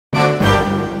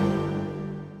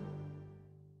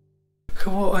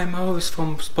Hello, I'm Maskavas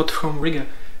from Spotahome, Riga.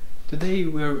 Today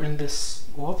we're in this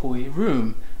lovely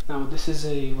room. Now this is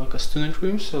like a student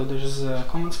room, so there's a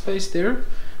common space there,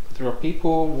 but there are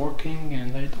people working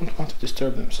and I don't want to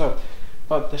disturb them.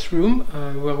 But this room,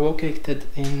 we're located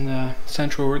in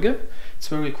central Riga. It's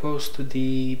very close to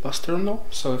the bus terminal,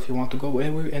 so if you want to go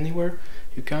anywhere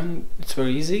you can. It's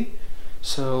very easy.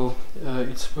 So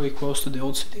it's very close to the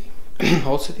old city,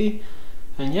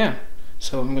 and yeah.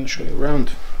 So I'm gonna show you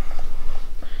around.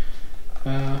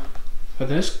 A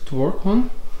desk to work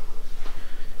on,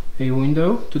 a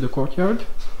window to the courtyard,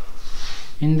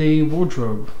 and a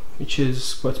wardrobe, which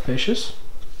is quite spacious,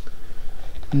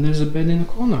 and there's a bed in the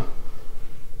corner.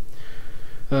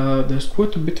 There's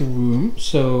quite a bit of room,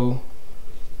 so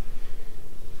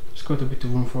there's quite a bit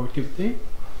of room for activity,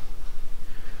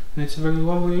 and it's a very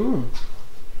lovely room.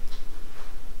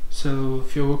 So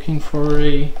if you're looking for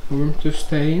a room to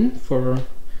stay in for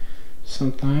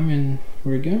some time in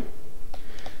Riga,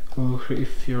 or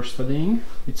if you're studying,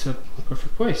 it's a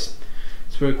perfect place.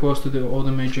 It's very close to all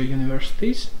the major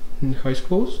universities and high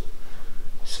schools,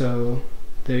 so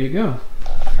there you go.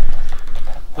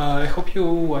 I hope you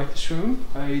like this room.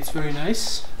 It's very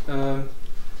nice.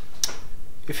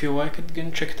 If you like it,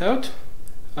 again, check it out.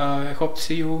 I hope to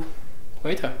see you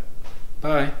later.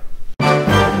 Bye.